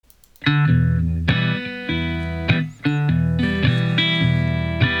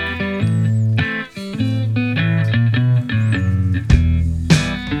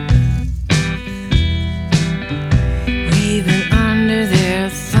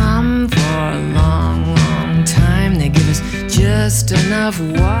just enough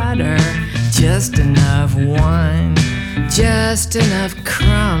water, just enough wine, just enough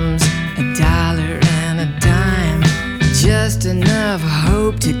crumbs, $1 and a dime, just enough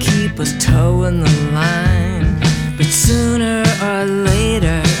hope to keep us towing the line. But sooner or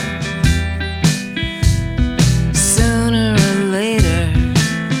later, sooner or later,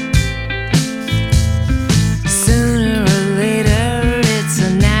 sooner or later, it's a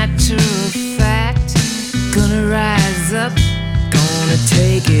natural fact. Gonna rise up, gonna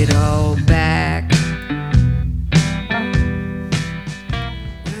take it all back.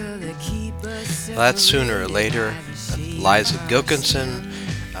 Well, that's Sooner or Later, Liza Gilkinson.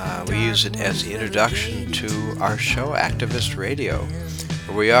 We use it as the introduction to our show, Activist Radio,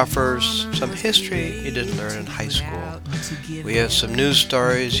 where we offer some history you didn't learn in high school. We have some news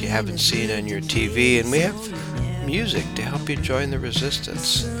stories you haven't seen on your TV, and we have music to help you join the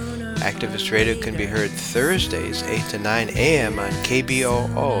resistance. Activist Radio can be heard Thursdays, 8 to 9 a.m. on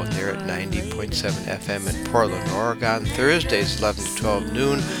KBOO. They're at 90.7 FM in Portland, Oregon. Thursdays, 11 to 12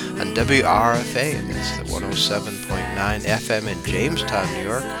 noon on WRFA, and that's the 107.9 FM in Jamestown, New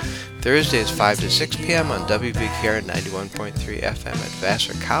York. Thursdays, 5 to 6 p.m. on WBKR 91.3 FM at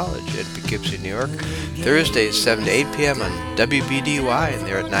Vassar College in Poughkeepsie, New York. Thursdays, 7 to 8 p.m. on WBDY, and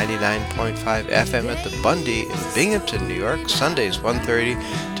they're at 99.5 FM at the Bundy in Binghamton, New York. Sundays, 1:30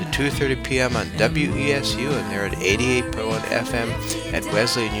 to 2:30 p.m. on WESU, and they're at 88.1 FM at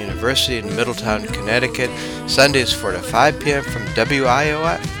Wesleyan University in Middletown, Connecticut. Sundays, 4 to 5 p.m. from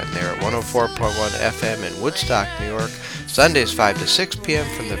WIOF, and they're at 104.1 FM in Woodstock, New York. Sundays 5 to 6 p.m.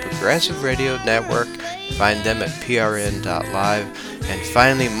 from the Progressive Radio Network. Find them at prn.live. And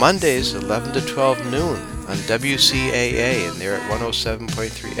finally, Mondays 11 to 12 noon on WCAA, and they're at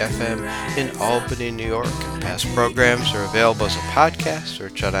 107.3 FM in Albany, New York. Past programs are available as a podcast.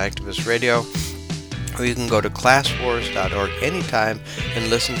 Search on Activist Radio. Or you can go to classwars.org anytime and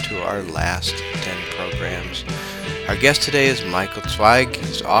listen to our last 10 programs. Our guest today is Michael Zweig.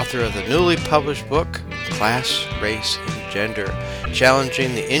 He's author of the newly published book, Class, Race, and Gender,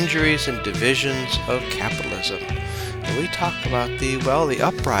 Challenging the Injuries and Divisions of Capitalism. And we talk about the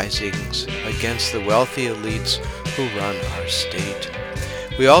uprisings against the wealthy elites who run our state.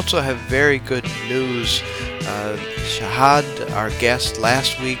 We also have very good news. Shahad, our guest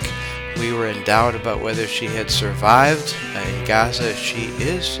last week, we were in doubt about whether she had survived in Gaza. She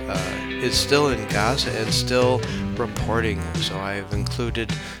is still in Gaza and still reporting. So I've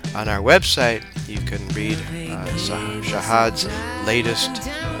included on our website, you can read Shahad's latest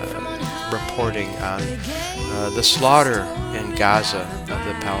reporting on the slaughter in Gaza of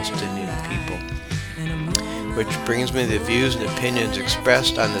the Palestinian people. Which brings me to the views and opinions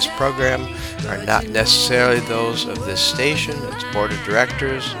expressed on this program are not necessarily those of this station, its board of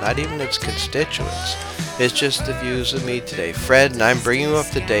directors, not even its constituents. It's just the views of me today, Fred, and I'm bringing you up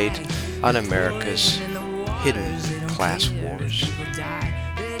to date on America's hidden class wars.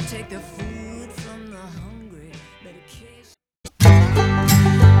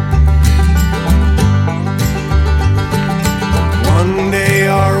 One day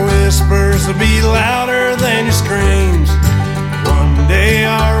our whispers will be louder than your screams. One day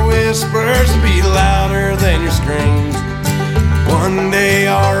our whispers will be louder than your screams. One day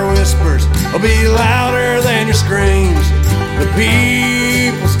our whispers will be louder than your screams. The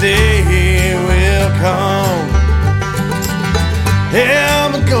people's day will come.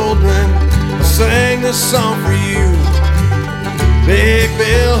 Emma Goldman, I sang this song for you. Big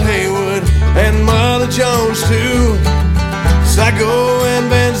Bill Haywood and Mother Jones too. Psycho and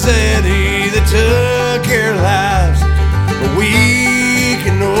Vanzetti, they took their lives, but we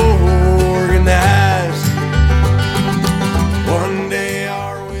can organize. One day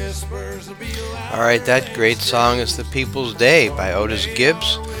our whispers will be loud. All right, that great song is The People's Day by Otis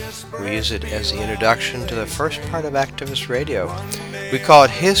Gibbs. We use it as the introduction to the first part of Activist Radio. We call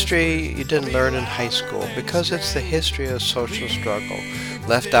it History You Didn't Learn in High School because it's the history of social struggle.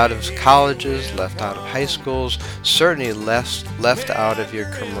 Left out of colleges, left out of high schools, certainly left out of your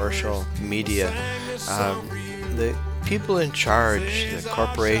commercial media. The people in charge, the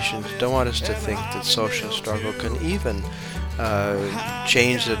corporations, don't want us to think that social struggle can even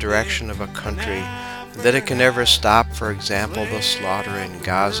change the direction of a country, that it can ever stop, for example, the slaughter in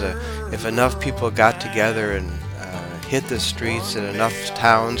Gaza. If enough people got together and hit the streets in enough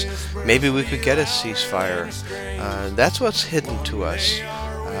towns, maybe we could get a ceasefire. That's what's hidden to us,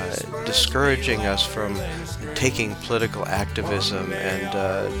 discouraging us from taking political activism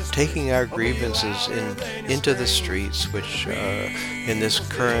and taking our grievances into the streets, which in this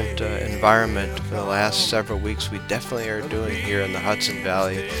current environment for the last several weeks we definitely are doing here in the Hudson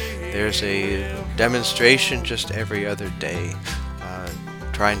Valley. There's a demonstration just every other day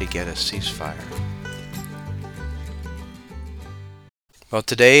trying to get a ceasefire. Well,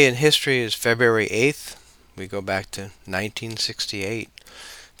 today in history is February 8th. We go back to 1968.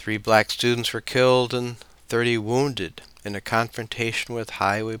 3 black students were killed and 30 wounded in a confrontation with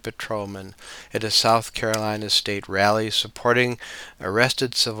highway patrolmen at a South Carolina state rally supporting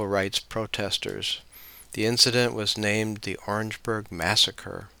arrested civil rights protesters. The incident was named the Orangeburg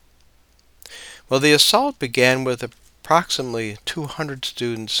Massacre. Well, the assault began with approximately 200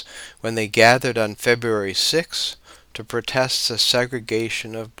 students when they gathered on February 6 to protest the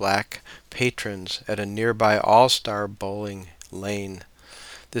segregation of black patrons at a nearby all-star bowling lane.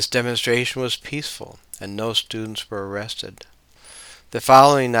 This demonstration was peaceful, and no students were arrested. The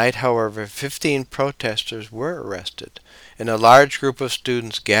following night, however, 15 protesters were arrested, and a large group of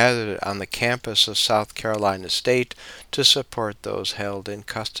students gathered on the campus of South Carolina State to support those held in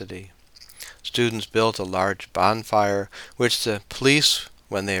custody. Students built a large bonfire, which the police,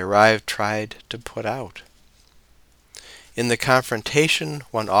 when they arrived, tried to put out. In the confrontation,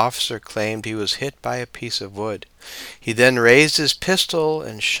 one officer claimed he was hit by a piece of wood. He then raised his pistol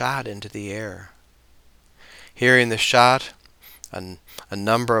and shot into the air. Hearing the shot, a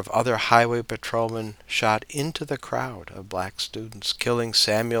number of other highway patrolmen shot into the crowd of black students, killing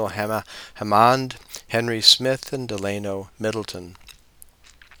Samuel Hammond, Henry Smith, and Delano Middleton,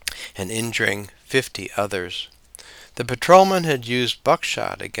 and injuring 50 others. The patrolmen had used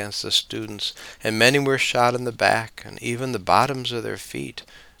buckshot against the students, and many were shot in the back and even the bottoms of their feet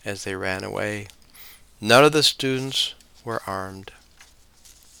as they ran away. None of the students were armed.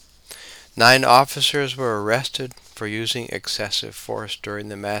 9 officers were arrested for using excessive force during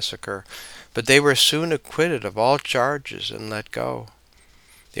the massacre, but they were soon acquitted of all charges and let go.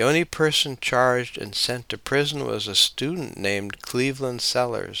 The only person charged and sent to prison was a student named Cleveland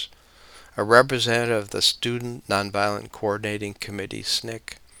Sellers, a representative of the Student Nonviolent Coordinating Committee,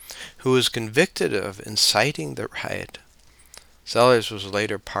 SNCC, who was convicted of inciting the riot. Sellers was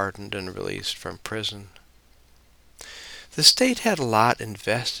later pardoned and released from prison. The state had a lot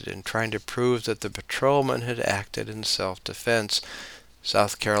invested in trying to prove that the patrolmen had acted in self-defense.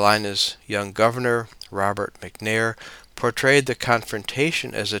 South Carolina's young governor, Robert McNair, portrayed the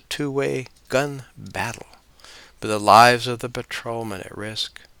confrontation as a two-way gun battle, with the lives of the patrolmen at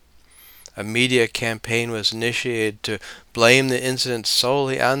risk. A media campaign was initiated to blame the incident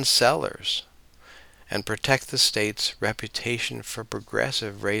solely on Sellers and protect the state's reputation for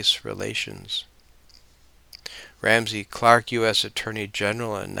progressive race relations. Ramsey Clark, U.S. Attorney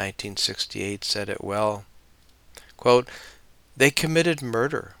General in 1968, said it well. Quote, "They committed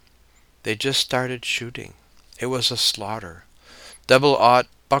murder. They just started shooting. It was a slaughter. Double-aught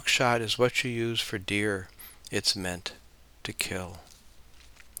buckshot is what you use for deer. It's meant to kill."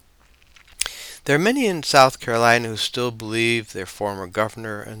 There are many in South Carolina who still believe their former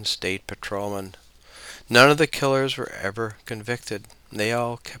governor and state patrolmen. None of the killers were ever convicted. They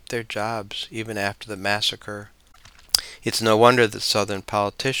all kept their jobs, even after the massacre. It's no wonder that Southern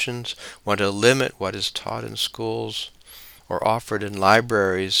politicians want to limit what is taught in schools or offered in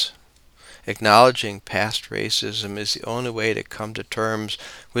libraries. Acknowledging past racism is the only way to come to terms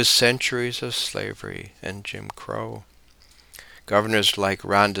with centuries of slavery and Jim Crow. Governors like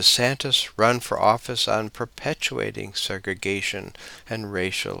Ron DeSantis run for office on perpetuating segregation and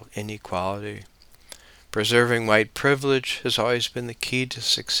racial inequality. Preserving white privilege has always been the key to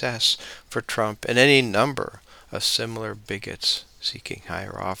success for Trump and any number of similar bigots seeking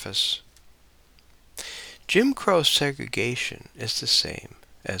higher office. Jim Crow segregation is the same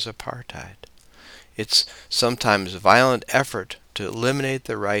as apartheid. It's sometimes a violent effort to eliminate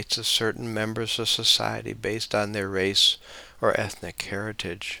the rights of certain members of society based on their race or ethnic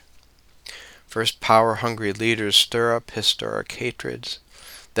heritage. First, power-hungry leaders stir up historic hatreds.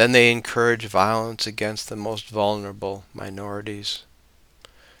 Then they encourage violence against the most vulnerable minorities.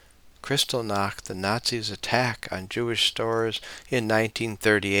 Kristallnacht, the Nazis' attack on Jewish stores in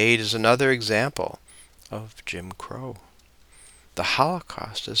 1938, is another example of Jim Crow. The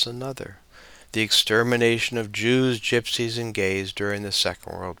Holocaust is another, the extermination of Jews, Gypsies, and gays during the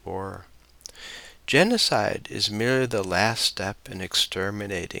Second World War. Genocide is merely the last step in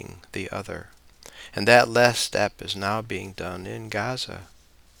exterminating the other, and that last step is now being done in Gaza.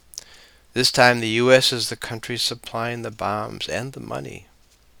 This time the U.S. is the country supplying the bombs and the money.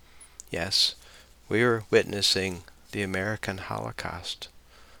 Yes, we are witnessing the American Holocaust,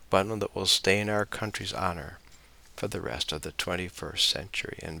 one that will stain our country's honor for the rest of the 21st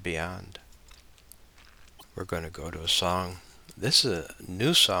century and beyond. We're going to go to a song. This is a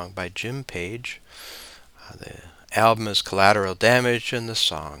new song by Jim Page. The album is Collateral Damage, and the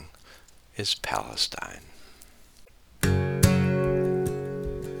song is Palestine.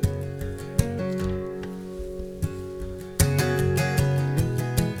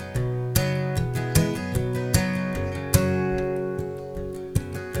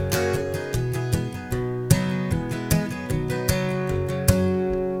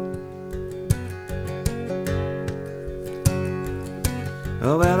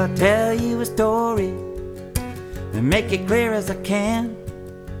 to make it clear as I can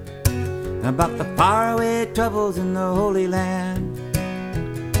about the faraway troubles in the Holy Land.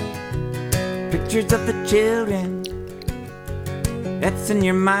 Pictures of the children that's in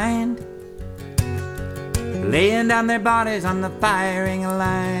your mind, laying down their bodies on the firing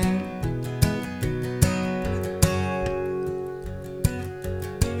line.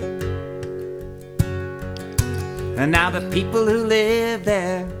 And now the people who live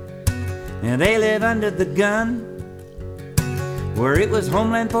there, and they live under the gun, where it was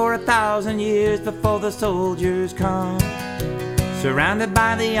homeland for 1,000 years before the soldiers come. Surrounded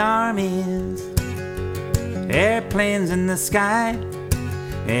by the armies, airplanes in the sky,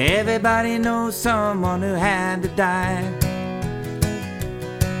 everybody knows someone who had to die.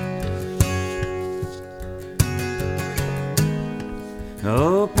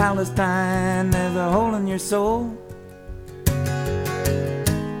 Oh, Palestine, there's a hole in your soul.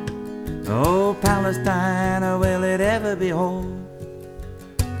 Oh, Palestine, oh, will it ever be whole?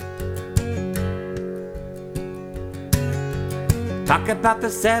 Talk about the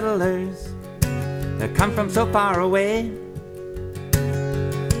settlers that come from so far away,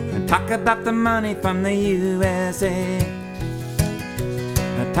 and talk about the money from the USA.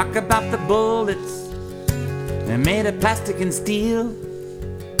 And talk about the bullets that made of plastic and steel,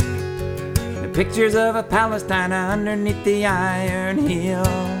 the pictures of a Palestine underneath the Iron Heel.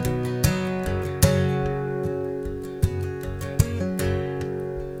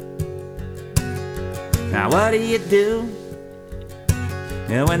 Now what do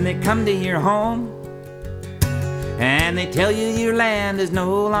when they come to your home and they tell you your land is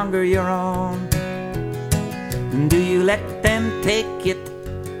no longer your own? Do you let them take it?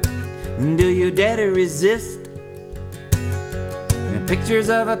 Do you dare to resist? And pictures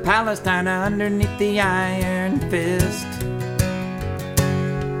of a Palestine underneath the iron fist.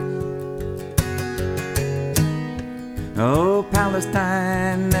 Oh,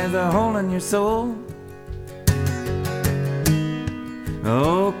 Palestine, there's a hole in your soul.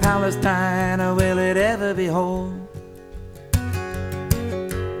 Oh, Palestine, oh, will it ever be whole?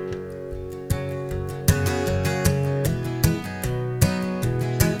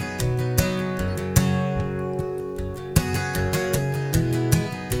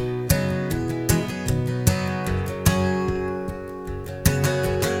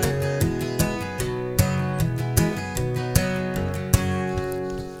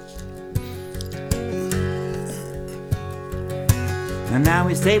 And now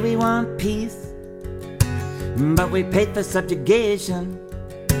we say we want peace, but we pay for subjugation.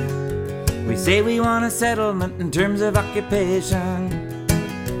 We say we want a settlement in terms of occupation.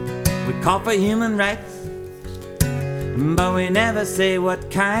 We call for human rights, but we never say what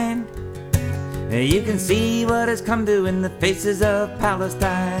kind. You can see what has come to in the faces of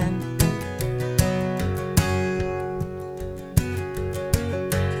Palestine.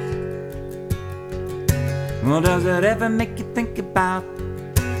 Well, does it ever make you think about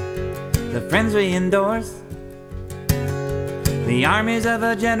the friends we endorse? The armies of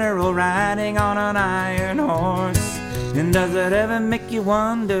a general riding on an iron horse. And does it ever make you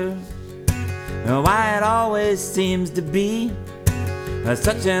wonder why it always seems to be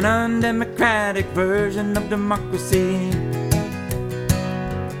such an undemocratic version of democracy?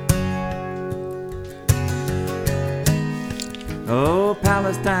 Oh,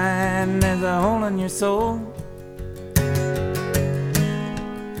 Palestine, there's a hole in your soul.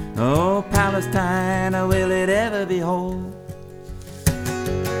 Oh, Palestine, oh, will it ever be whole?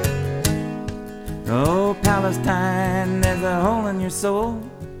 Oh, Palestine, there's a hole in your soul.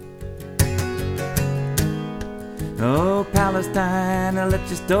 Oh, Palestine, oh, let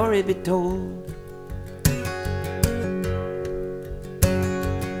your story be told.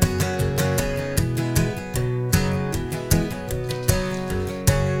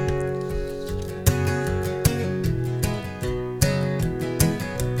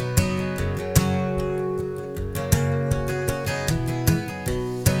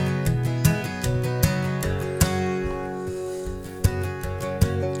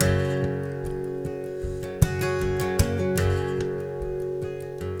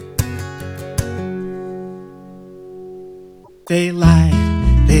 They lied,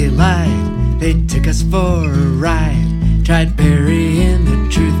 they took us for a ride. Tried burying the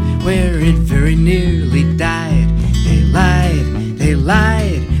truth where it very nearly died. They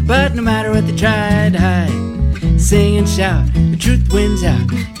lied, but no matter what they tried to hide, sing and shout, the truth wins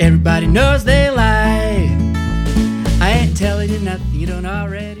out. Everybody knows they lied. I ain't telling you nothing you don't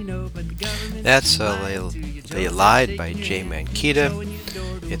already know, but the government... That's They Lied by Jay Manquita.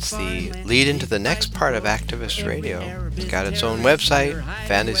 It's the lead into the next part of Activist Radio. It's got its own website,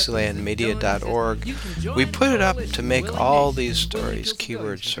 fantasylandmedia.org. We put it up to make all these stories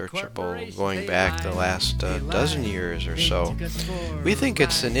keyword searchable going back the last dozen years or so. We think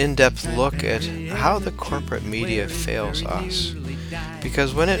it's an in-depth look at how the corporate media fails us.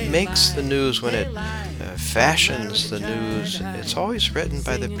 Because when it makes the news, when it fashions the news, it's always written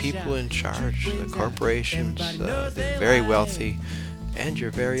by the people in charge, the corporations, the very wealthy, and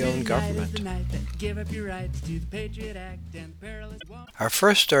your very own government. Our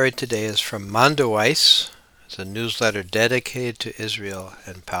first story today is from Mondoweiss. It's a newsletter dedicated to Israel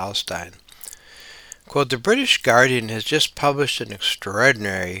and Palestine. Quote, "The British Guardian has just published an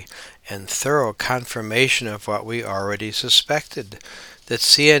extraordinary and thorough confirmation of what we already suspected, that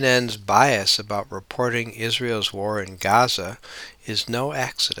CNN's bias about reporting Israel's war in Gaza is no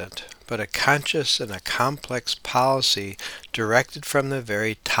accident, but a conscious and a complex policy directed from the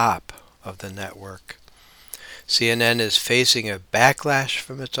very top of the network. CNN is facing a backlash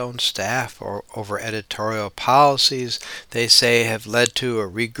from its own staff over editorial policies they say have led to a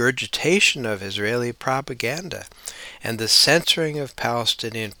regurgitation of Israeli propaganda and the censoring of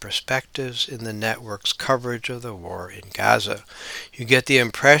Palestinian perspectives in the network's coverage of the war in Gaza. You get the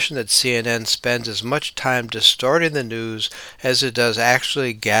impression that CNN spends as much time distorting the news as it does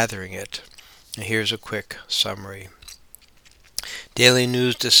actually gathering it. And here's a quick summary. Daily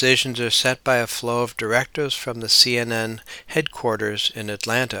news decisions are set by a flow of directives from the CNN headquarters in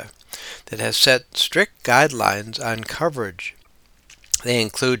Atlanta that has set strict guidelines on coverage. They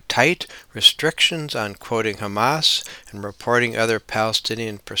include tight restrictions on quoting Hamas and reporting other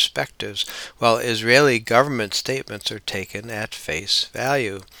Palestinian perspectives, while Israeli government statements are taken at face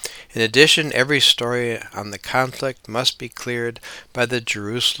value. In addition, every story on the conflict must be cleared by the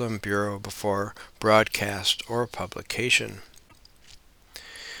Jerusalem Bureau before broadcast or publication."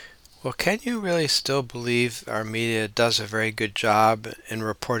 Well, can you really still believe our media does a very good job in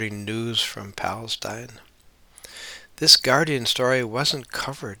reporting news from Palestine? This Guardian story wasn't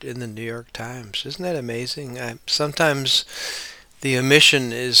covered in the New York Times. Isn't that amazing? Sometimes the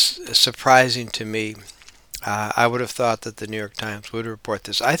omission is surprising to me. I would have thought that the New York Times would report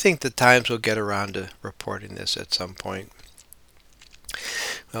this. I think the Times will get around to reporting this at some point.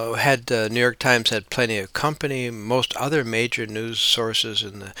 New York Times had plenty of company. Most other major news sources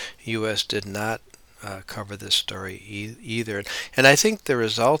in the U.S. did not cover this story either. And I think the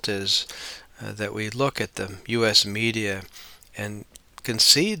result is that we look at the U.S. media and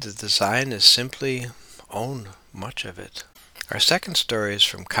concede that the Zionists simply own much of it. Our second story is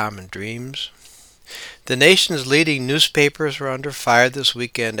from Common Dreams. The nation's leading newspapers were under fire this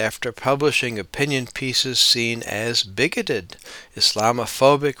weekend after publishing opinion pieces seen as bigoted,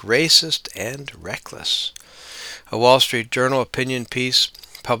 Islamophobic, racist, and reckless. A Wall Street Journal opinion piece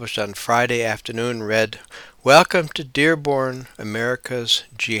published on Friday afternoon read, "Welcome to Dearborn, America's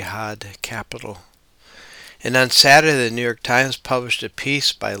jihad capital." And on Saturday, the New York Times published a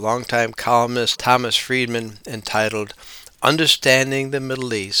piece by longtime columnist Thomas Friedman entitled, "Understanding the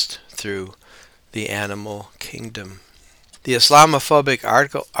Middle East Through the Animal Kingdom." The Islamophobic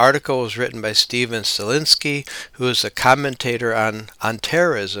article was written by Stephen Stilinski, who is a commentator on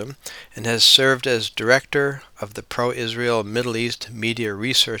terrorism and has served as director of the Pro-Israel Middle East Media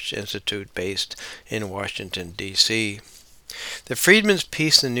Research Institute based in Washington, D.C. The Friedman's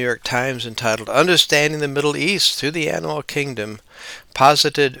piece in the New York Times entitled "Understanding the Middle East Through the Animal Kingdom"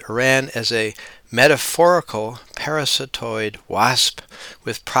 posited Iran as a metaphorical parasitoid wasp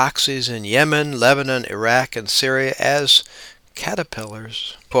with proxies in Yemen, Lebanon, Iraq, and Syria as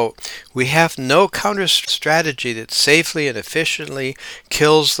caterpillars. Quote, "We have no counter-strategy that safely and efficiently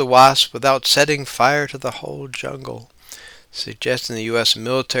kills the wasp without setting fire to the whole jungle," suggesting the U.S.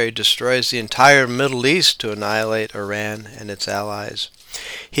 military destroys the entire Middle East to annihilate Iran and its allies.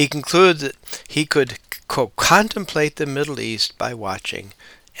 He concluded that he could, quote, "contemplate the Middle East by watching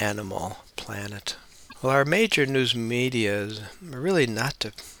Animal Planet." Well, our major news media is really not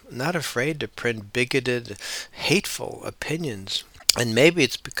afraid to print bigoted, hateful opinions. And maybe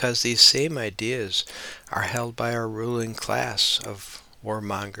it's because these same ideas are held by our ruling class of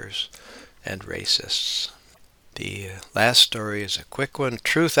warmongers and racists. The last story is a quick one.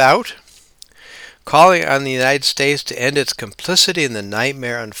 Truth Out. Calling on the United States to end its complicity in the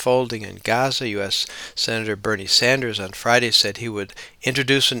nightmare unfolding in Gaza, U.S. Senator Bernie Sanders on Friday said he would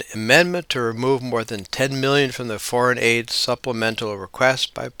introduce an amendment to remove more than $10 million from the foreign aid supplemental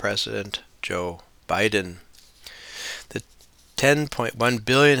request by President Joe Biden. The $10.1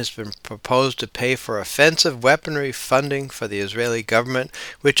 billion has been proposed to pay for offensive weaponry funding for the Israeli government,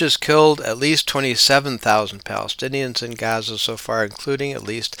 which has killed at least 27,000 Palestinians in Gaza so far, including at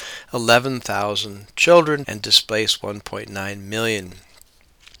least 11,000 children, and displaced 1.9 million.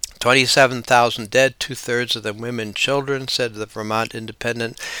 27,000 dead, 2/3 of them women and children, said the Vermont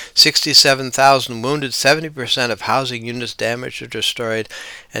Independent. 67,000 wounded, 70% of housing units damaged or destroyed,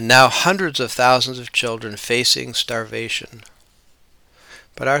 and now hundreds of thousands of children facing starvation.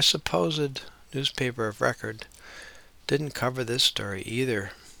 But our supposed newspaper of record didn't cover this story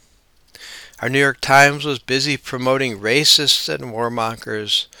either. Our New York Times was busy promoting racists and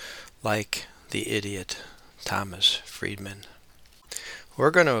warmongers like the idiot Thomas Friedman.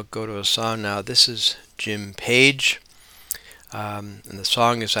 We're going to go to a song now. This is Jim Page, and the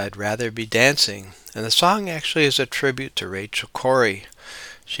song is I'd Rather Be Dancing. And the song actually is a tribute to Rachel Corrie.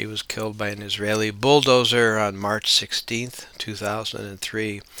 She was killed by an Israeli bulldozer on March 16th,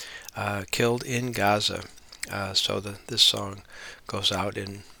 2003, killed in Gaza. So this song goes out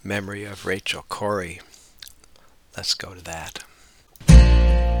in memory of Rachel Corrie. Let's go to that.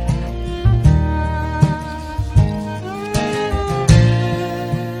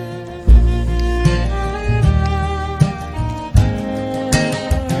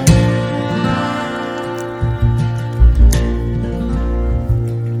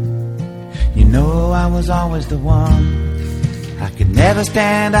 No, I was always the one. I could never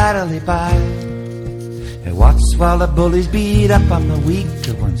stand idly by. I watched while the bullies beat up on the weak,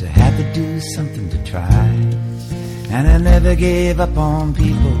 the ones that had to do something to try. And I never gave up on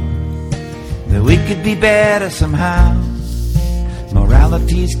people, that we could be better somehow.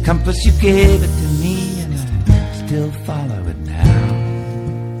 Morality's compass, you gave it to me, and I still follow it now.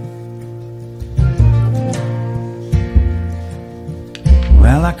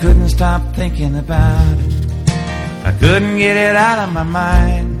 Well, I couldn't stop thinking about it. I couldn't get it out of my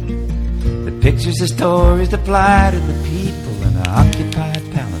mind. The pictures, the stories, the plight of the people in the occupied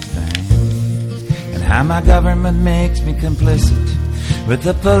Palestine, and how my government makes me complicit with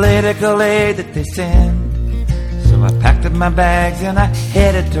the political aid that they send. So I packed up my bags and I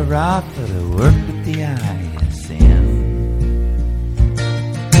headed to Rafa to work with the ISN.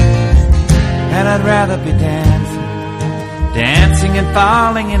 And I'd rather be dancing and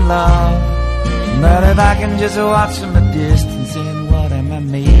falling in love. But if I can just watch from a distance, then what am I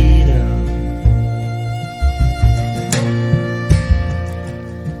made of?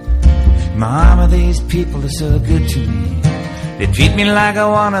 Mama, these people are so good to me. They treat me like a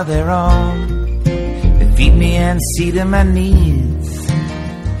one of their own. They feed me and see to my needs,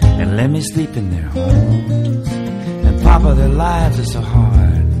 and let me sleep in their homes. And Papa, their lives are so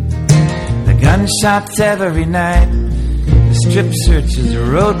hard. The gunshots every night, the strip searches,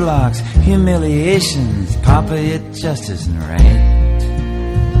 roadblocks, humiliations. Papa, it just isn't right.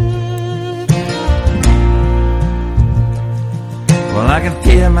 Well, I can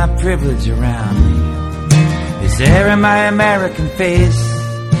feel my privilege around me. It's there in my American face.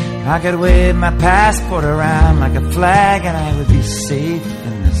 I could wave my passport around like a flag, and I would be safe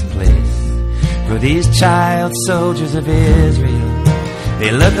in this place. For these child soldiers of Israel,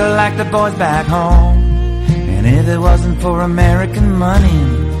 they look like the boys back home. And if it wasn't for American money,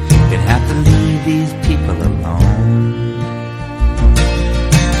 they'd have to leave these people alone.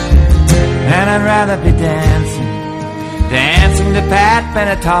 And I'd rather be dancing to Pat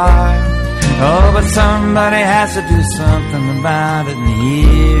Benatar. Oh, but somebody has to do something about it, and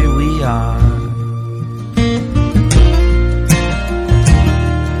here we are.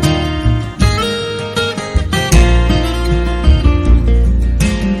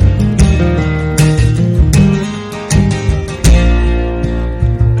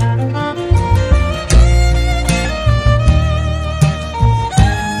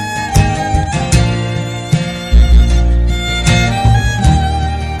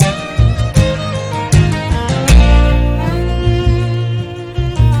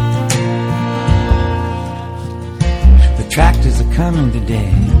 Tractors are coming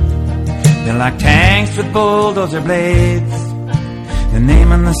today. They're like tanks with bulldozer blades. The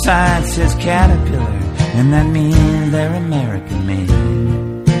name on the side says Caterpillar, and that means they're American made.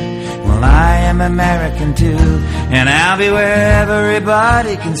 Well, I am American too, and I'll be where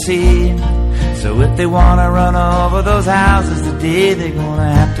everybody can see. So if they want to run over those houses today, they're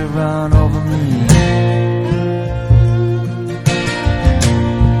gonna have to run over me.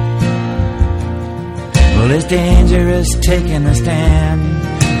 Well, it's dangerous taking a stand,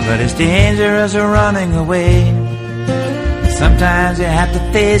 but it's dangerous running away. Sometimes you have to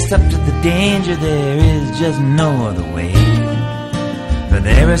face up to the danger, there is just no other way. But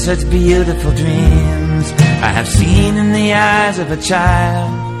there are such beautiful dreams dreams I have seen in the eyes of a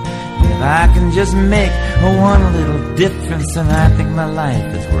child. If I can just make one little difference, then I think my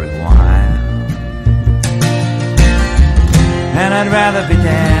life is worthwhile. And I'd rather be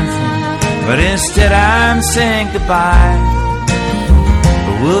dancing, but instead I'm saying goodbye.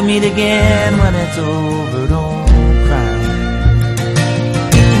 But we'll meet again when it's over, don't cry.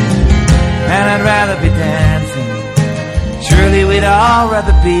 And I'd rather be dancing, surely we'd all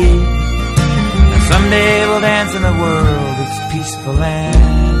rather be. And someday we'll dance in a world that's peaceful and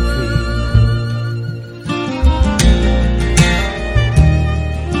free.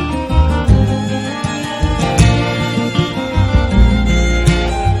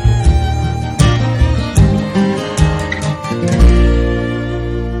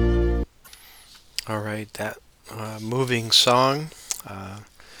 All right, that moving song,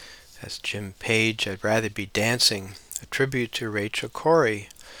 that's Jim Page, I'd Rather Be Dancing, a tribute to Rachel Corrie,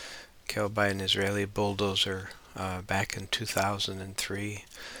 killed by an Israeli bulldozer back in 2003.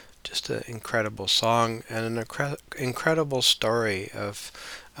 Just an incredible song and an incredible story of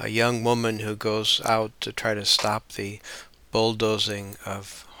a young woman who goes out to try to stop the bulldozing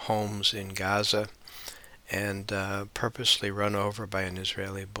of homes in Gaza and purposely run over by an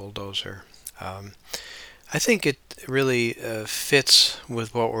Israeli bulldozer. I think it really fits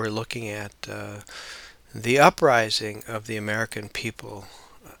with what we're looking at, the uprising of the American people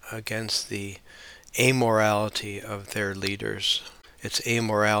against the amorality of their leaders. It's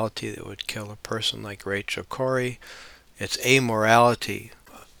amorality that would kill a person like Rachel Corrie. It's amorality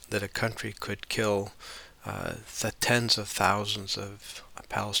that a country could kill the tens of thousands of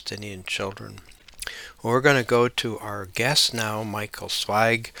Palestinian children. We're going to go to our guest now, Michael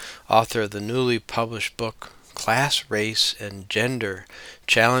Zweig, author of the newly published book, Class, Race, and Gender,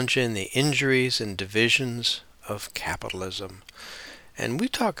 Challenging the Injuries and Divisions of Capitalism. And we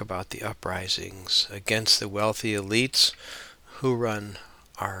talk about the uprisings against the wealthy elites who run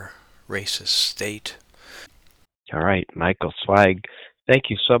our racist state. All right, Michael Zweig, thank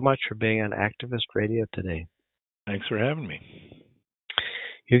you so much for being on Activist Radio today. Thanks for having me.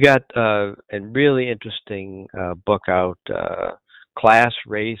 You got a really interesting book out, Class,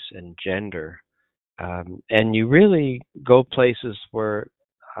 Race, and Gender. And you really go places where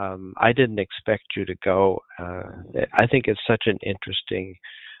I didn't expect you to go. I think it's such an interesting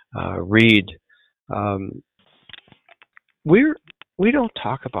read. We don't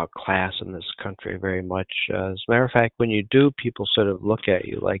talk about class in this country very much. As a matter of fact, when you do, people sort of look at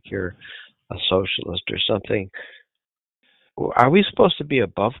you like you're a socialist or something. Are we supposed to be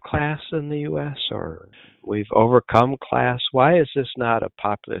above class in the U.S., or we've overcome class? Why is this not a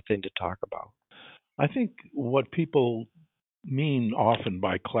popular thing to talk about? I think what people mean often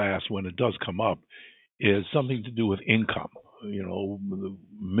by class when it does come up is something to do with income. You know, the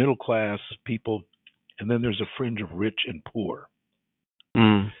middle class people, and then there's a fringe of rich and poor.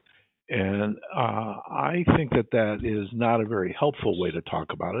 And I think that is not a very helpful way to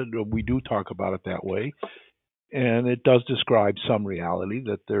talk about it. We do talk about it that way. And it does describe some reality,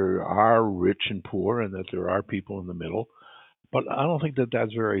 that there are rich and poor and that there are people in the middle. But I don't think that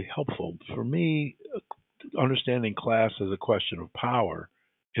that's very helpful. For me, understanding class as a question of power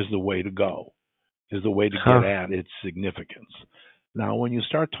is the way to go, is the way to get at its significance. Now, when you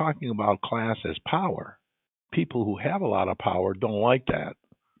start talking about class as power, people who have a lot of power don't like that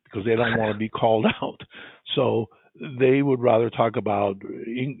because they don't want to be called out. So they would rather talk about,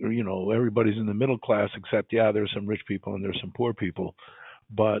 you know, everybody's in the middle class except, yeah, there's some rich people and there's some poor people.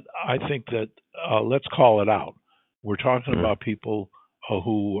 But I think that let's call it out. We're talking about people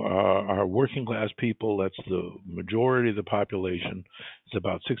who are working class people. That's the majority of the population. It's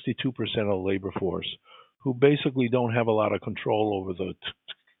about 62% of the labor force, who basically don't have a lot of control over the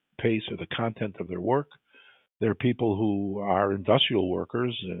pace or the content of their work. There are people who are industrial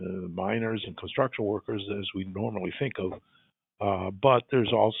workers, miners and construction workers, as we normally think of. But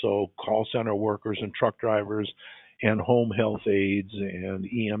there's also call center workers and truck drivers and home health aides and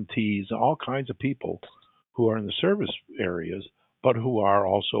EMTs, all kinds of people who are in the service areas, but who are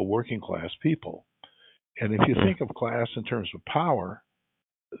also working class people. And if you think of class in terms of power,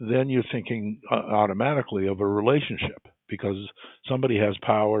 then you're thinking automatically of a relationship, because somebody has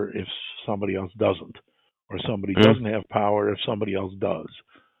power if somebody else doesn't, or somebody doesn't have power if somebody else does.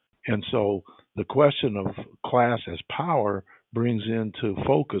 And so the question of class as power brings into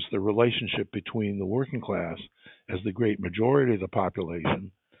focus the relationship between the working class as the great majority of the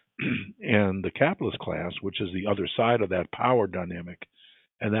population and the capitalist class, which is the other side of that power dynamic.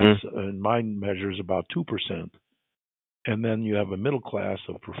 And that's, in my measures, about 2%. And then you have a middle class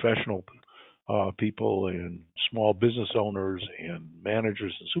of professional people and small business owners and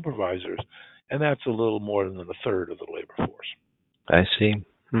managers and supervisors, and that's a little more than a third of the labor force. I see.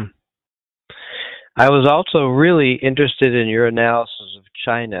 I was also really interested in your analysis of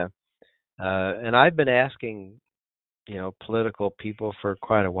China, and I've been asking, political people for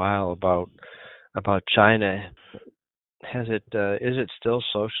quite a while about China. Is it still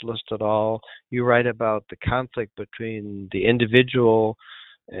socialist at all? You write about the conflict between the individual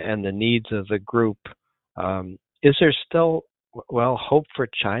and the needs of the group. Is there still, hope for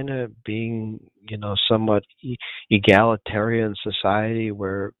China being, somewhat egalitarian society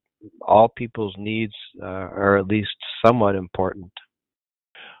where all people's needs are at least somewhat important?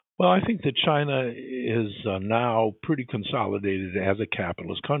 Well, I think that China is now pretty consolidated as a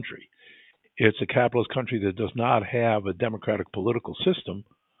capitalist country. It's a capitalist country that does not have a democratic political system,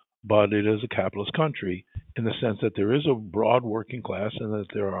 but it is a capitalist country in the sense that there is a broad working class and that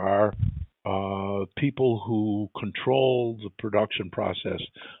there are people who control the production process,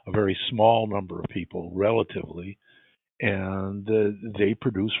 a very small number of people relatively, and they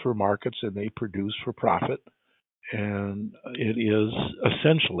produce for markets and they produce for profit. And it is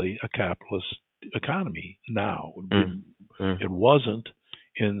essentially a capitalist economy now. It wasn't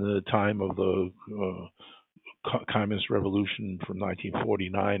in the time of the Communist Revolution from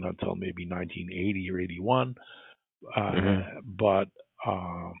 1949 until maybe 1980 or 81. But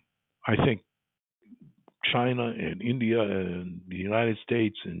I think China and India and the United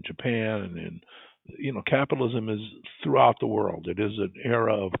States and Japan and capitalism is throughout the world. It is an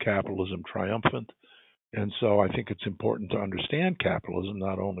era of capitalism triumphant. And so I think it's important to understand capitalism,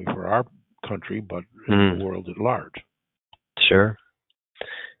 not only for our country, but in the world at large. Sure.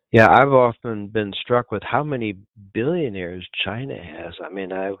 Yeah, I've often been struck with how many billionaires China has. I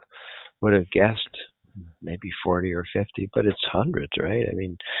mean, I would have guessed maybe 40 or 50, but it's hundreds, right? I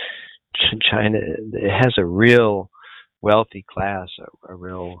mean, China, it has a real wealthy class, a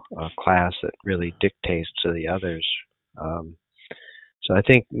real class that really dictates to the others. So I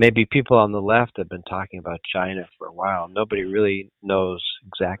think maybe people on the left have been talking about China for a while. Nobody really knows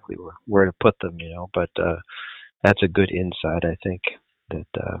exactly where to put them, but that's a good insight, I think, that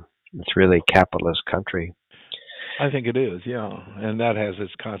it's really a capitalist country. I think it is, yeah. And that has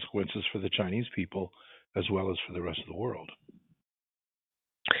its consequences for the Chinese people as well as for the rest of the world.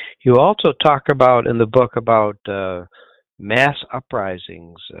 You also talk about in the book about mass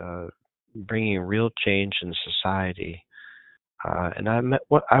uprisings bringing real change in society. And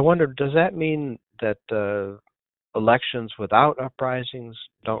I wonder, does that mean that elections without uprisings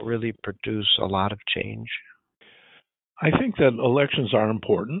don't really produce a lot of change? I think that elections are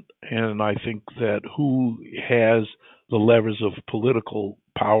important, and I think that who has the levers of political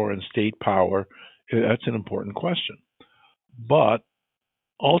power and state power, that's an important question. But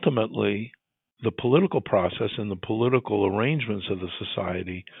ultimately, the political process and the political arrangements of the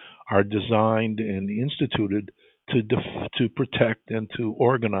society are designed and instituted to protect and to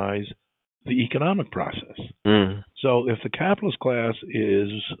organize the economic process. So if the capitalist class is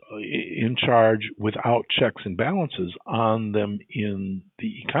in charge without checks and balances on them in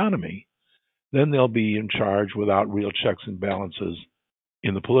the economy, then they'll be in charge without real checks and balances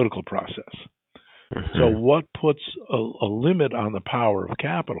in the political process. So what puts a limit on the power of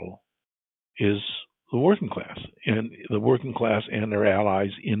capital is the working class, and the working class and their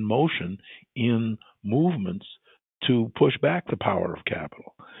allies in motion in movements to push back the power of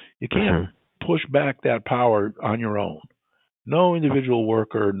capital. You can't push back that power on your own. No individual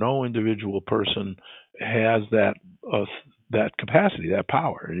worker, no individual person has that capacity, that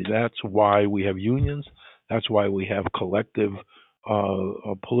power. That's why we have unions. That's why we have collective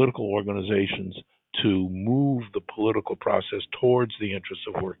political organizations to move the political process towards the interests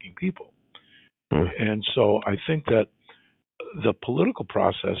of working people. And so I think that the political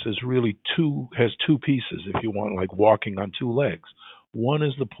process is really has two pieces, if you want, like walking on two legs. One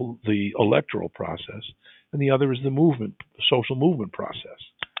is the electoral process, and the other is the social movement process.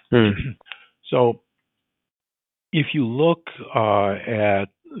 So if you look at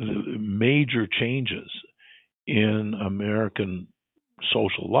major changes in American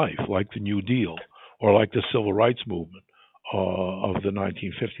social life, like the New Deal or like the Civil Rights Movement of the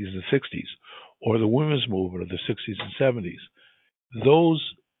 1950s and 60s, or the women's movement of the 60s and 70s,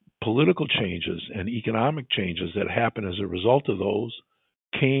 those political changes and economic changes that happen as a result of those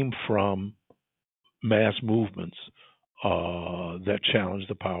came from mass movements that challenged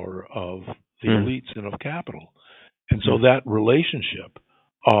the power of the elites and of capital. And so that relationship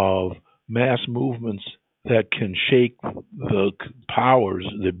of mass movements that can shake the powers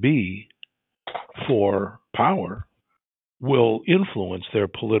that be for power will influence their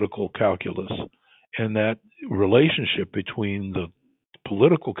political calculus. And that relationship between the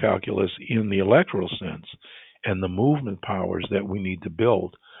political calculus in the electoral sense and the movement powers that we need to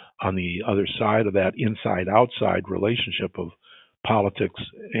build on the other side of that inside-outside relationship of politics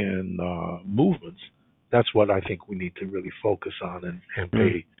and movements, that's what I think we need to really focus on and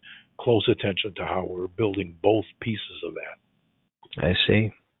pay close attention to how we're building both pieces of that. I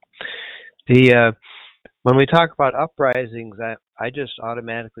see. When we talk about uprisings, I just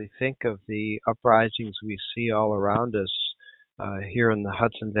automatically think of the uprisings we see all around us. Here in the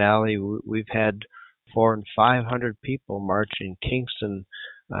Hudson Valley, we've had 400 and 500 people march in Kingston,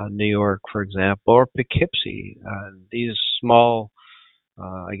 New York, for example, or Poughkeepsie. These small,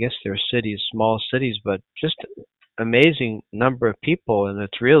 I guess they're cities, small cities, but just amazing number of people, and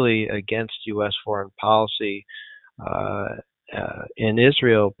it's really against U.S. foreign policy. In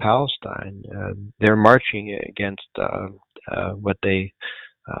Israel, Palestine, they're marching against what they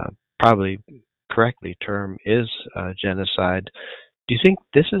probably correctly term is genocide. Do you think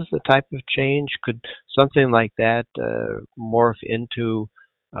this is the type of change? Could something like that morph into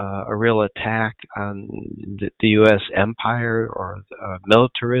a real attack on the U.S. empire or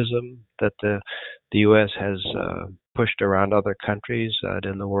militarism that the U.S. has pushed around other countries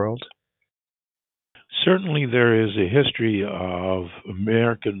in the world? Certainly, there is a history of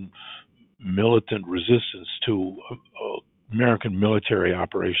American militant resistance to American military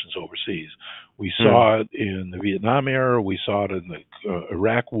operations overseas. We saw it in the Vietnam era, we saw it in the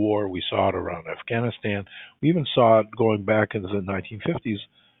Iraq War, we saw it around Afghanistan, we even saw it going back into the 1950s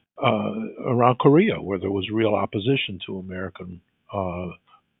around Korea, where there was real opposition to American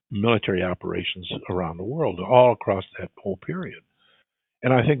military operations around the world, all across that whole period.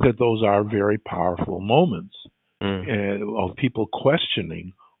 And I think that those are very powerful moments of people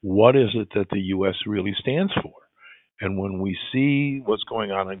questioning what is it that the U.S. really stands for. And when we see what's going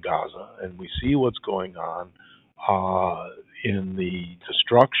on in Gaza and we see what's going on in the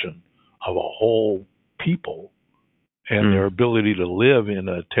destruction of a whole people and their ability to live in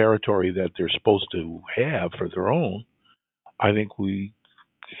a territory that they're supposed to have for their own, I think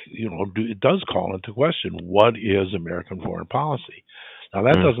it does call into question what is American foreign policy. Now,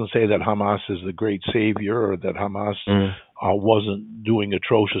 that doesn't say that Hamas is the great savior or that Hamas wasn't doing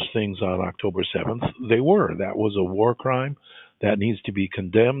atrocious things on October 7th. They were. That was a war crime that needs to be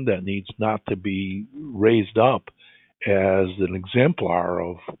condemned, that needs not to be raised up as an exemplar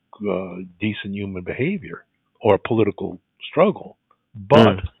of decent human behavior or political struggle.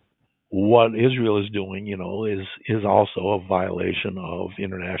 But what Israel is doing, is also a violation of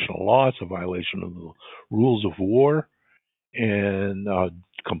international law. It's a violation of the rules of war, and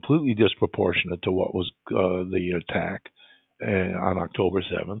completely disproportionate to what was the attack on October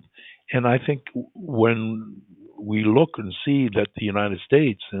 7th. And I think when we look and see that the United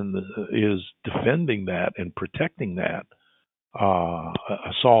States is defending that and protecting that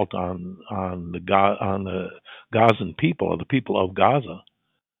assault on the Gazan people, or the people of Gaza,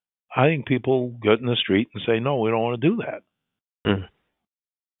 I think people get in the street and say, no, we don't want to do that.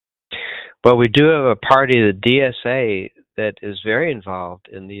 Well, we do have a party, the DSA, that is very involved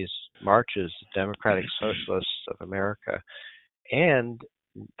in these marches, the Democratic Socialists of America, and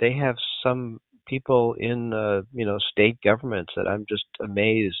they have some people in state governments that I'm just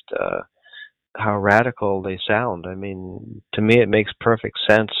amazed how radical they sound. I mean, to me, it makes perfect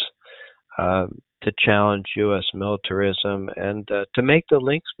sense to challenge U.S. militarism and to make the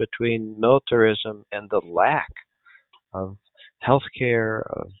links between militarism and the lack of healthcare,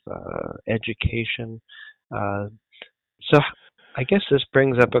 of education. So I guess this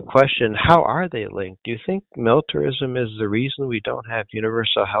brings up a question. How are they linked? Do you think militarism is the reason we don't have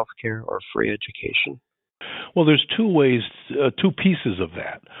universal health care or free education? Well, there's two pieces of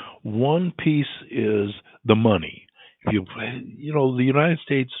that. One piece is the money. The United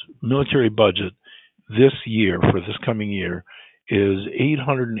States military budget this year, for this coming year, is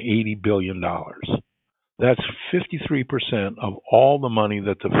 $880 billion. That's 53% of all the money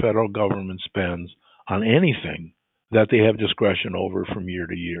that the federal government spends on anything that they have discretion over from year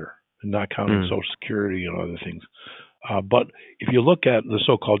to year, not counting Social Security and other things. But if you look at the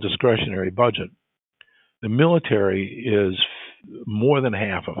so-called discretionary budget, the military is more than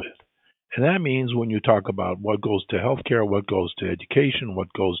half of it. And that means when you talk about what goes to healthcare, what goes to education,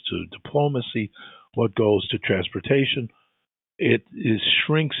 what goes to diplomacy, what goes to transportation, it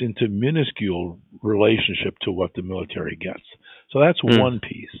shrinks into minuscule relationship to what the military gets. So that's one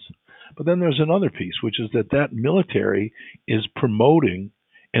piece. But then there's another piece, which is that military is promoting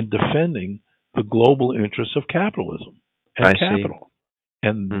and defending the global interests of capitalism and capital.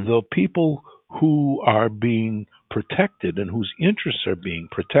 And the people who are being protected and whose interests are being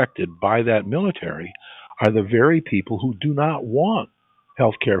protected by that military are the very people who do not want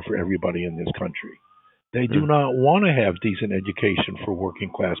health care for everybody in this country. They do not want to have decent education for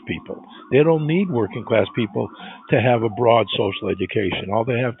working class people. They don't need working class people to have a broad social education. All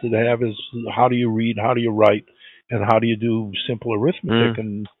they have to have is how do you read, how do you write, and how do you do simple arithmetic,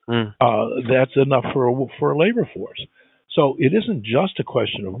 and that's enough for a labor force. So it isn't just a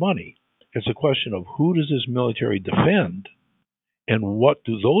question of money. It's a question of who does this military defend, and what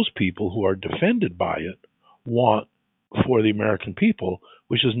do those people who are defended by it want for the American people,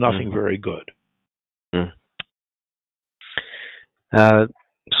 which is nothing very good.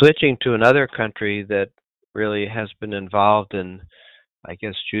 Switching to another country that really has been involved in, I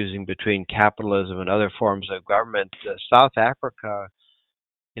guess, choosing between capitalism and other forms of government, South Africa,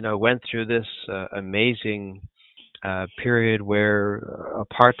 went through this amazing period where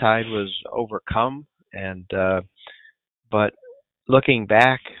apartheid was overcome, and but looking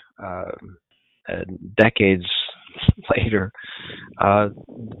back decades later,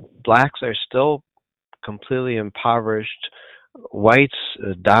 blacks are still completely impoverished. Whites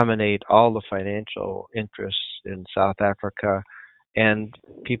dominate all the financial interests in South Africa, and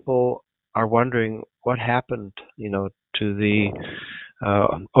people are wondering what happened, to the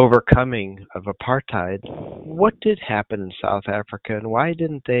overcoming of apartheid. What did happen in South Africa, and why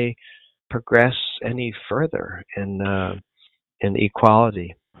didn't they progress any further in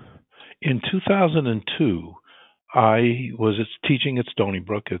equality? In 2002, I was teaching at Stony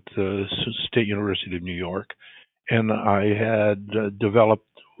Brook at the State University of New York, and I had developed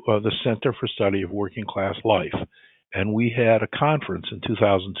the Center for Study of Working Class Life. And we had a conference in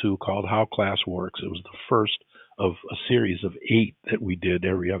 2002 called How Class Works. It was the first of a series of 8 that we did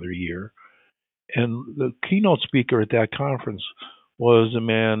every other year. And the keynote speaker at that conference was a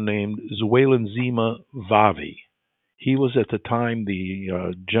man named Zwelinzima Vavi. He was at the time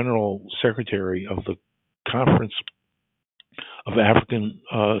the General Secretary of the Conference of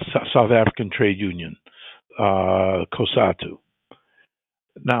South African Trade Union, COSATU.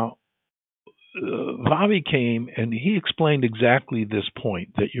 Now, Vavi came and he explained exactly this point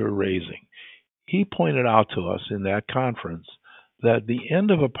that you're raising. He pointed out to us in that conference that the end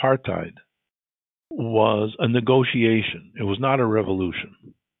of apartheid was a negotiation. It was not a revolution.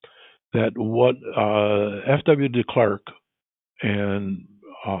 That what F.W. de Klerk and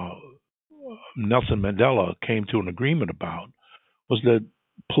Nelson Mandela came to an agreement about was that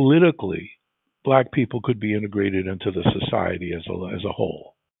politically, black people could be integrated into the society as a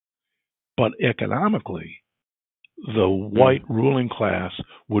whole. But economically, the white ruling class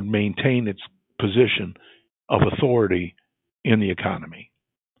would maintain its position of authority in the economy.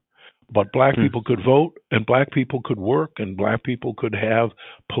 But black people could vote, and black people could work, and black people could have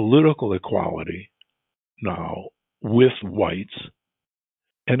political equality now with whites.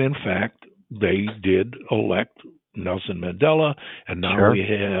 And in fact, they did elect Nelson Mandela, and now we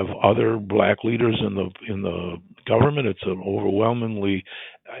have other black leaders in the government. It's an overwhelmingly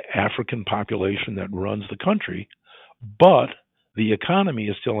African population that runs the country, but the economy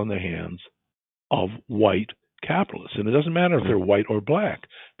is still in the hands of white capitalists. And it doesn't matter if they're white or black,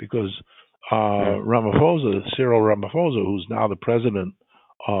 because Cyril Ramaphosa, who's now the president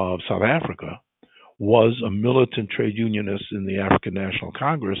of South Africa, was a militant trade unionist in the African National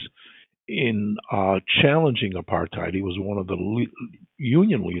Congress in challenging apartheid. He was one of the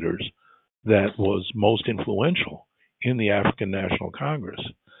union leaders that was most influential in the African National Congress.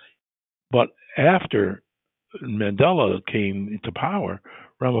 But after Mandela came into power,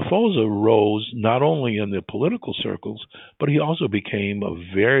 Ramaphosa rose not only in the political circles, but he also became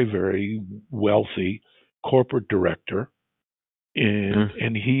a very, very wealthy corporate director.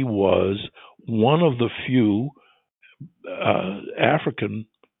 And he was one of the few African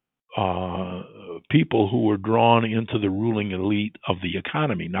people who were drawn into the ruling elite of the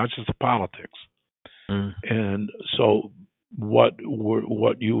economy, not just the politics. And so what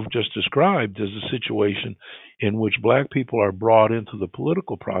you've just described is a situation in which black people are brought into the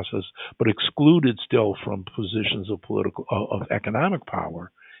political process, but excluded still from positions of economic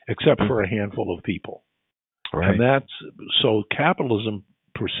power, except for a handful of people. Right. And so capitalism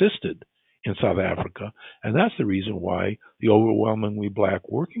persisted in South Africa, and that's the reason why the overwhelmingly black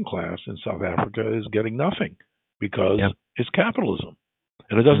working class in South Africa is getting nothing, because it's capitalism.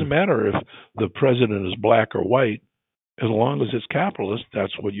 And it doesn't matter if the president is black or white, as long as it's capitalist,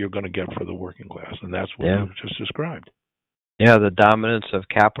 that's what you're going to get for the working class, and that's what you just described. Yeah, the dominance of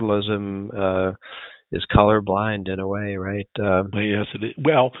capitalism is colorblind in a way, right? Yes, it is.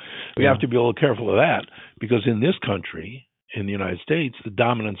 Well, we have to be a little careful of that, because in this country, in the United States, the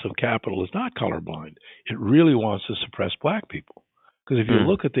dominance of capital is not colorblind. It really wants to suppress black people. Because if you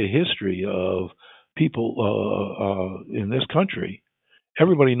look at the history of people in this country,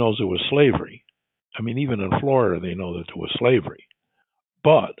 everybody knows there was slavery. I mean, even in Florida, they know that there was slavery.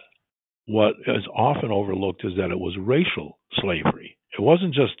 But what is often overlooked is that it was racial slavery. It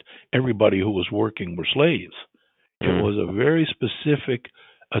wasn't just everybody who was working were slaves. It was a very specific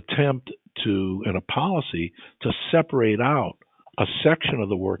attempt to, and a policy to separate out a section of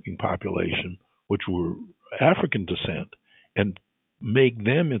the working population, which were African descent, and make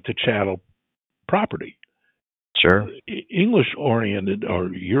them into chattel property. Sure. English-oriented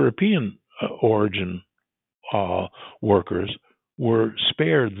or European origin workers were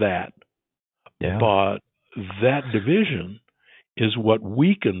spared that. Yeah. But that division is what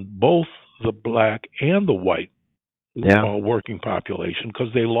weakened both the black and the white working population,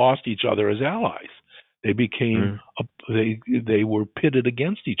 because they lost each other as allies. They became they were pitted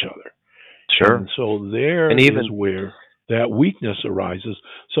against each other. Sure. And so there is where that weakness arises.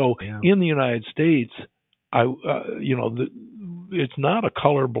 So in the United States, it's not a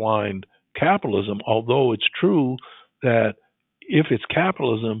colorblind capitalism, although it's true that if it's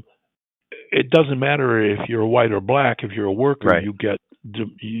capitalism, it doesn't matter if you're white or black. If you're a worker, you get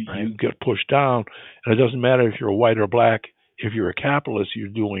pushed down, and it doesn't matter if you're white or black. If you're a capitalist, you're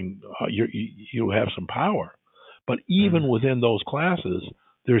doing you have some power. But even within those classes,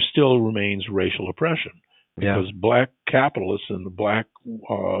 there still remains racial oppression, because black capitalists and the black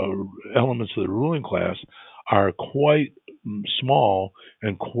elements of the ruling class are quite small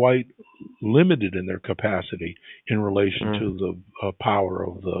and quite limited in their capacity in relation to the power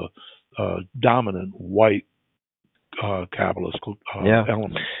of the dominant white capitalist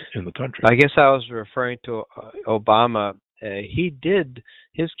element in the country. I guess I was referring to Obama.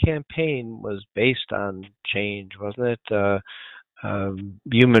 His campaign was based on change, wasn't it?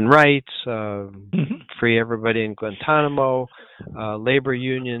 Human rights, free everybody in Guantanamo, labor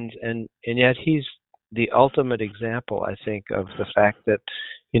unions, and yet he's the ultimate example, I think, of the fact that,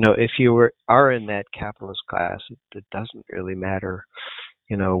 if you are in that capitalist class, it doesn't really matter,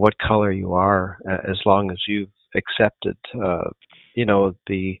 what color you are, as long as you've accepted,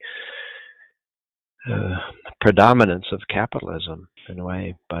 the predominance of capitalism in a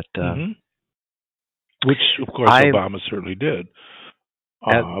way. But which, of course, Obama certainly did.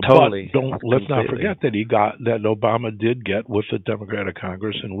 Totally. But let's not forget that Obama did get with the Democratic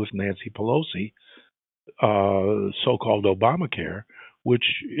Congress and with Nancy Pelosi, so-called Obamacare,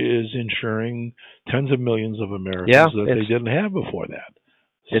 which is ensuring tens of millions of Americans that they didn't have before that.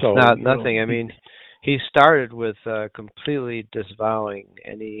 It's not nothing. I mean, he started with completely disavowing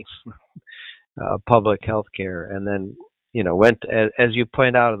any public health care, and then went, as you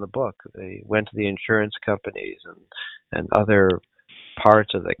point out in the book, they went to the insurance companies and other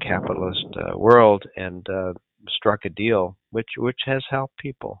parts of the capitalist world and struck a deal which has helped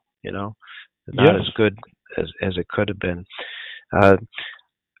people, not as good as it could have been.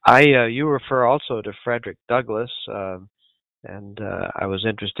 You refer also to Frederick Douglass, and I was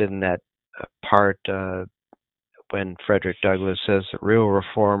interested in that part when Frederick Douglass says that real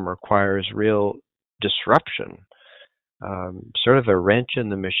reform requires real disruption, sort of a wrench in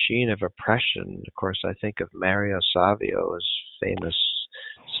the machine of oppression. Of course, I think of Mario Savio's famous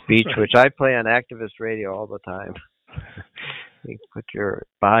speech, which I play on activist radio all the time. You put your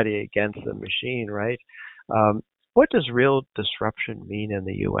body against the machine, right? What does real disruption mean in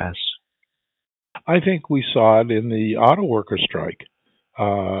the U.S.? I think we saw it in the auto worker strike,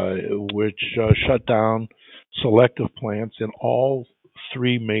 which shut down selective plants in all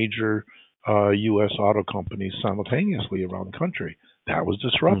three major U.S. auto companies simultaneously around the country. That was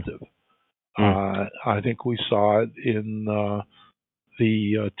disruptive. I think we saw it in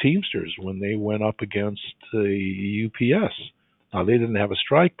the Teamsters when they went up against the UPS. Now, they didn't have a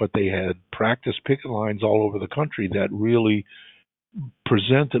strike, but they had practice picket lines all over the country that really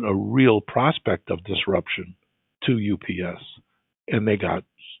presented a real prospect of disruption to UPS. And they got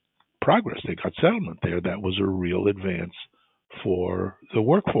progress. They got settlement there. That was a real advance for the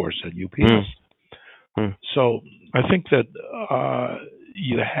workforce at UPS. So I think that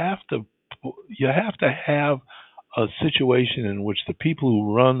you have to have a situation in which the people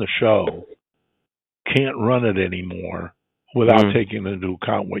who run the show can't run it anymore without taking into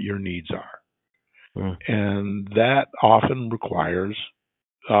account what your needs are. And that often requires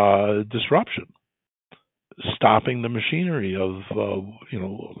disruption, stopping the machinery of,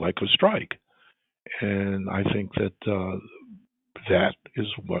 like a strike. And I think that that is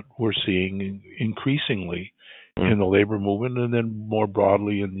what we're seeing increasingly in the labor movement, and then more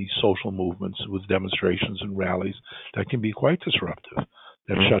broadly in these social movements with demonstrations and rallies that can be quite disruptive,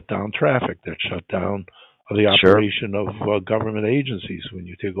 that shut down traffic, that shut down the operation of government agencies when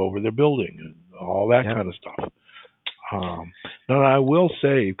you take over their building and all that kind of stuff. Now, I will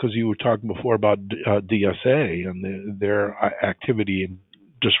say, because you were talking before about DSA and their activity and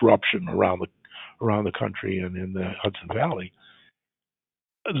disruption around the country and in the Hudson Valley,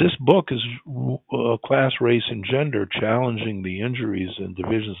 this book is Class, Race, and Gender, Challenging the Injuries and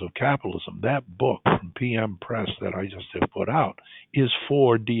Divisions of Capitalism. That book from PM Press that I just have put out is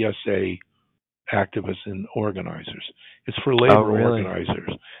for DSA activists and organizers. It's for labor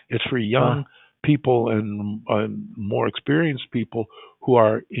organizers. It's for young people and more experienced people who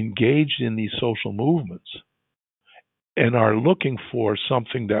are engaged in these social movements and are looking for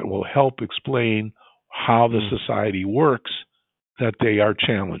something that will help explain how the society works that they are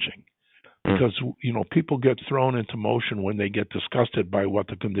challenging. Because, people get thrown into motion when they get disgusted by what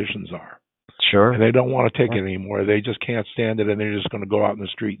the conditions are. Sure. And they don't want to take it anymore. They just can't stand it, and they're just going to go out in the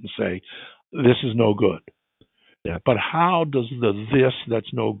street and say, this is no good. Yeah. But how does this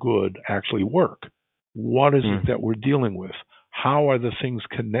that's no good actually work? What is it that we're dealing with? How are the things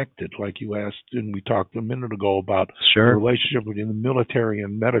connected? Like you asked, and we talked a minute ago about the relationship between the military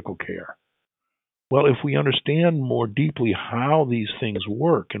and medical care. Well, if we understand more deeply how these things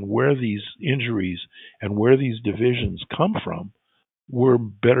work and where these injuries and where these divisions come from, we're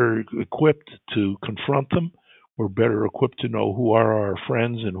better equipped to confront them. We're better equipped to know who are our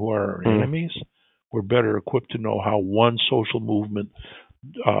friends and who are our enemies. We're better equipped to know how one social movement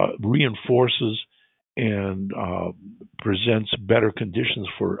reinforces and presents better conditions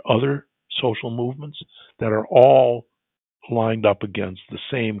for other social movements that are all lined up against the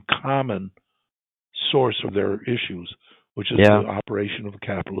same common source of their issues, which is the operation of the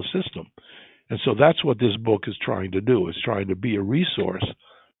capitalist system. And so that's what this book is trying to do. It's trying to be a resource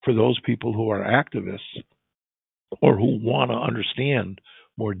for those people who are activists or who want to understand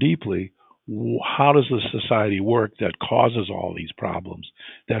more deeply how does the society work that causes all these problems,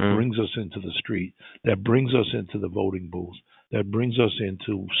 that brings us into the street, that brings us into the voting booths, that brings us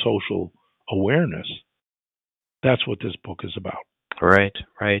into social awareness. That's what this book is about. Right.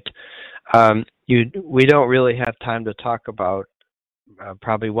 We don't really have time to talk about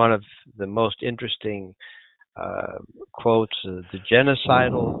probably one of the most interesting quotes, the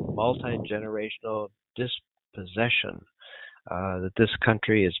genocidal, multi-generational dispossession that this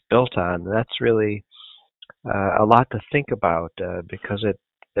country is built on. That's really a lot to think about because it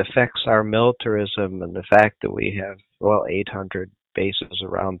affects our militarism and the fact that we have, 800 bases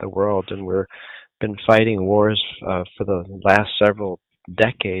around the world, and we've been fighting wars for the last several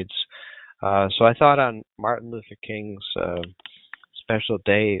decades. So I thought on Martin Luther King's special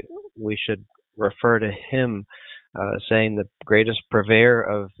day, we should refer to him saying the greatest purveyor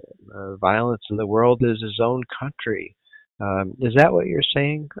of violence in the world is his own country. Is that what you're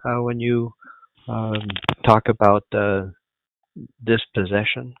saying when you talk about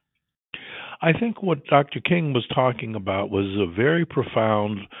dispossession? I think what Dr. King was talking about was a very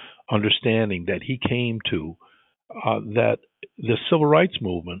profound understanding that he came to that the civil rights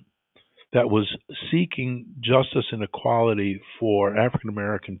movement that was seeking justice and equality for African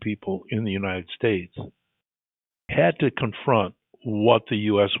American people in the United States had to confront what the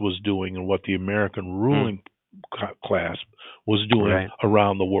U.S. was doing and what the American ruling class was doing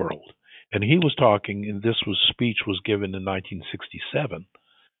around the world. And he was talking, and speech was given in 1967,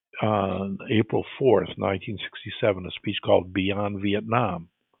 April 4th, 1967, a speech called Beyond Vietnam,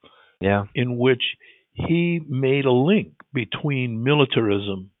 in which he made a link between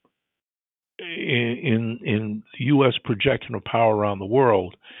militarism in U.S. projection of power around the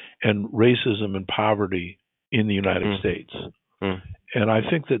world and racism and poverty in the United States. And I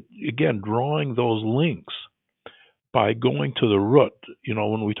think that, again, drawing those links by going to the root,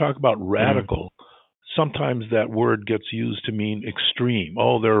 when we talk about radical, sometimes that word gets used to mean extreme.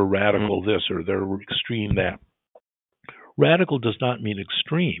 Oh, they're radical this or they're extreme that. Radical does not mean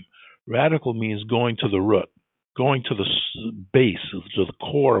extreme. Radical means going to the root, going to the base, to the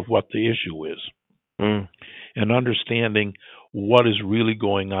core of what the issue is, and understanding what is really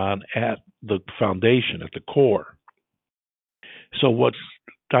going on at the foundation, at the core. So what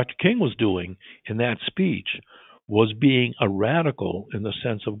Dr. King was doing in that speech was being a radical in the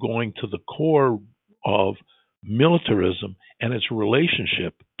sense of going to the core of militarism and its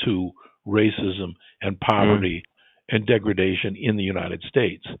relationship to racism and poverty and degradation in the United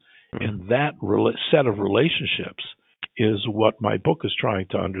States. And that set of relationships is what my book is trying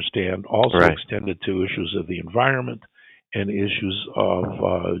to understand, also extended to issues of the environment and issues of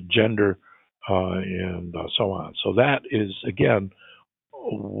gender and so on. So that is, again,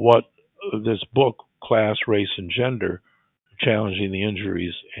 what this book, Class, Race, and Gender, Challenging the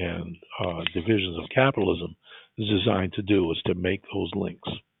Injuries and Divisions of Capitalism, is designed to do, is to make those links.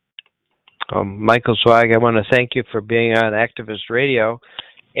 Michael Zweig, I want to thank you for being on Activist Radio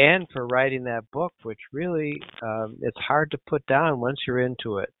and for writing that book, which really it's hard to put down once you're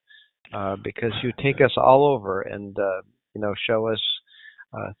into it, because you take us all over and show us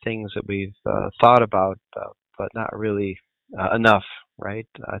things that we've thought about, but not really enough, right?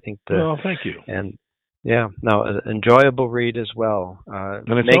 I think Well, thank you. And enjoyable read as well. And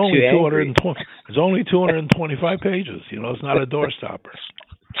it's only 225 pages. It's not a doorstopper.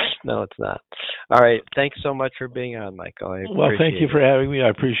 No, it's not. All right. Thanks so much for being on, Michael. Well, thank you for having me. I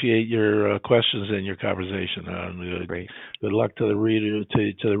appreciate your questions and your conversation. Great. Good luck to the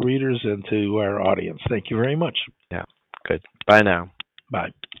readers and to our audience. Thank you very much. Yeah. Good. Bye now.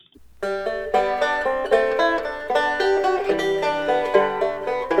 Bye.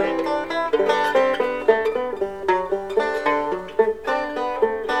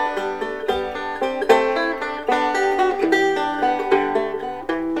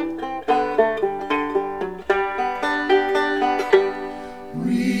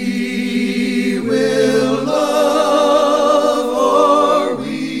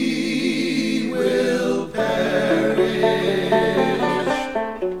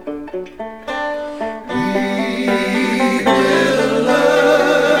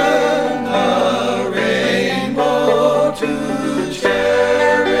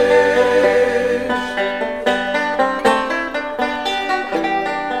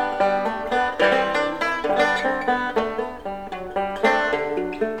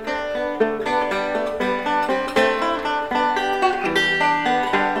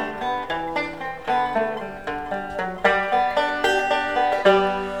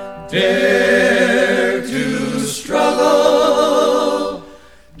 Dare to struggle,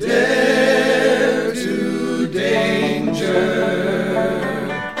 dare to danger,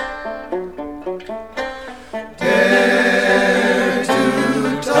 dare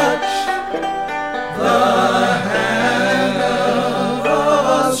to touch the hand of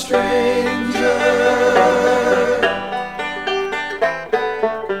a stranger.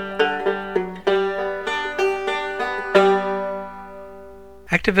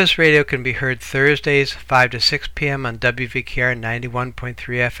 Activist Radio can be heard Thursdays 5 to 6 p.m. on WVKR 91.3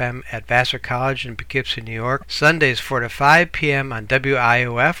 FM at Vassar College in Poughkeepsie, New York. Sundays 4 to 5 p.m. on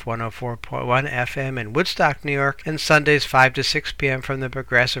WIOF 104.1 FM in Woodstock, New York. And Sundays 5 to 6 p.m. from the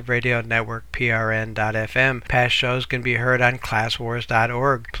Progressive Radio Network, PRN.FM. Past shows can be heard on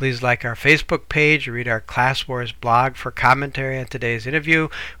ClassWars.org. Please like our Facebook page, read our Class Wars blog for commentary on today's interview.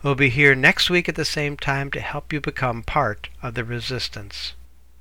 We'll be here next week at the same time to help you become part of the resistance.